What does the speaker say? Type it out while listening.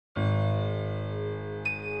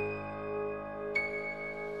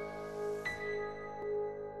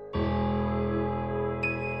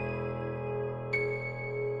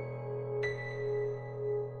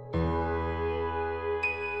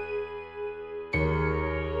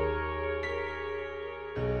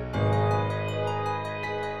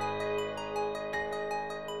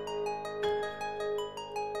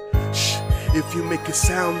If you make a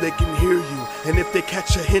sound, they can hear you. And if they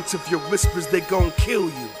catch a hint of your whispers, they gon' kill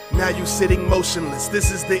you. Now you sitting motionless,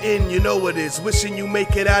 this is the end, you know it is. Wishing you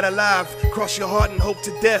make it out alive, cross your heart and hope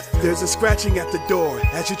to death. There's a scratching at the door,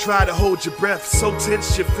 as you try to hold your breath. So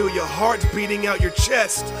tense you feel your heart beating out your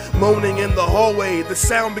chest. Moaning in the hallway, the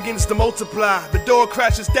sound begins to multiply. The door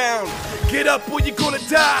crashes down, get up or you're gonna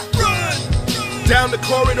die. Run! Down the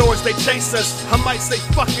corridors, they chase us. I might say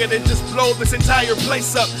fuck it and just blow this entire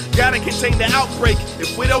place up. Gotta contain the outbreak.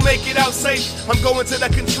 If we don't make it out safe, I'm going to the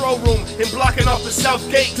control room and blocking off the south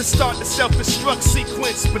gate to start the self-destruct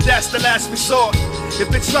sequence. But that's the last resort. If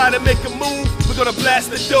they try to make a move, we're gonna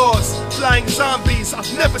blast the doors. Flying zombies,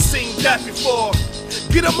 I've never seen that before.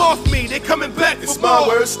 Get them off me, they're coming back for more. It's my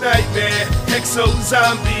worst nightmare,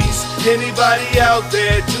 exo-zombies. Anybody out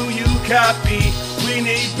there, do you copy? We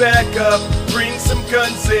need backup, bring some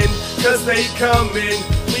guns in, cause they coming,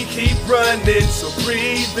 we keep running. So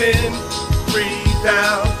breathe in, breathe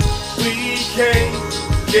out, we can't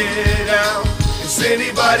get out. Is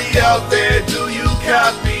anybody out there, do you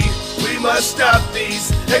copy? We must stop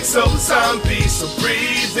these exo-zombies. So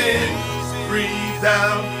breathe in, breathe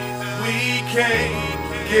out, we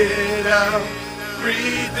can't get out.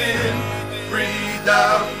 Breathe in, breathe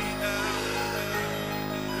out.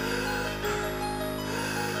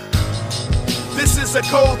 This is a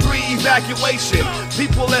code 3 evacuation.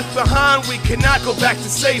 People left behind, we cannot go back to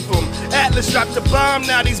save them. Atlas dropped a bomb,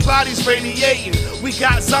 now these bodies radiating. We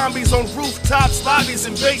got zombies on rooftops, lobbies,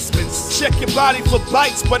 and basements. Check your body for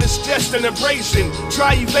bites, but it's just an abrasion.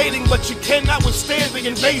 Try evading, but you cannot withstand the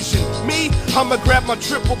invasion. Me, I'ma grab my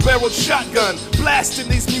triple-barreled shotgun, blasting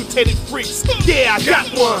these mutated freaks. Yeah, I got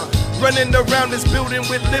one. Running around this building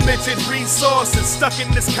with limited resources. Stuck in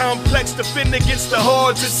this complex, defend against the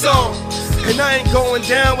hordes it's on. And I ain't going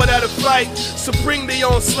down without a fight, so bring the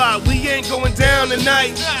onslaught, we ain't going down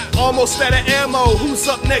tonight. Almost out of ammo, who's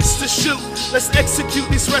up next to shoot? Let's execute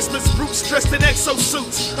these restless brutes dressed in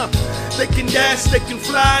exosuits. They can dash, they can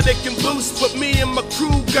fly, they can boost, but me and my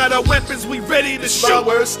crew got our weapons, we ready to shoot. My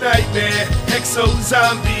worst nightmare,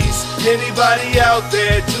 exo-zombies. Anybody out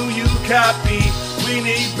there, do you copy? We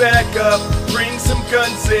need backup, bring some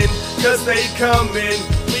guns in, cause they coming,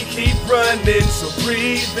 we keep running. So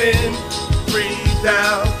breathe in, breathe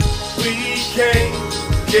out, we can't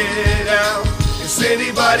get out. Is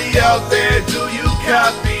anybody out there, do you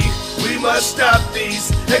copy? We must stop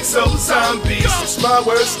these exo-zombies. It's my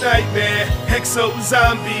worst nightmare,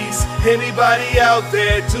 exo-zombies. Anybody out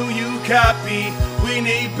there, do you copy? We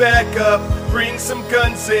need backup, bring some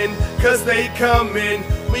guns in, cause they coming,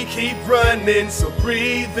 we keep running. So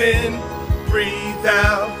breathe in, breathe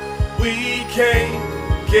out, we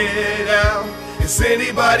can't get out. Is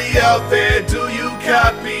anybody out there, do you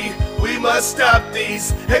copy? We must stop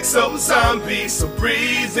these exo-zombies. So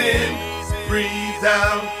breathe in, breathe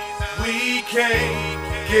out, we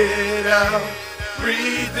can't get out.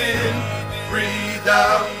 Breathe in, breathe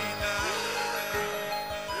out.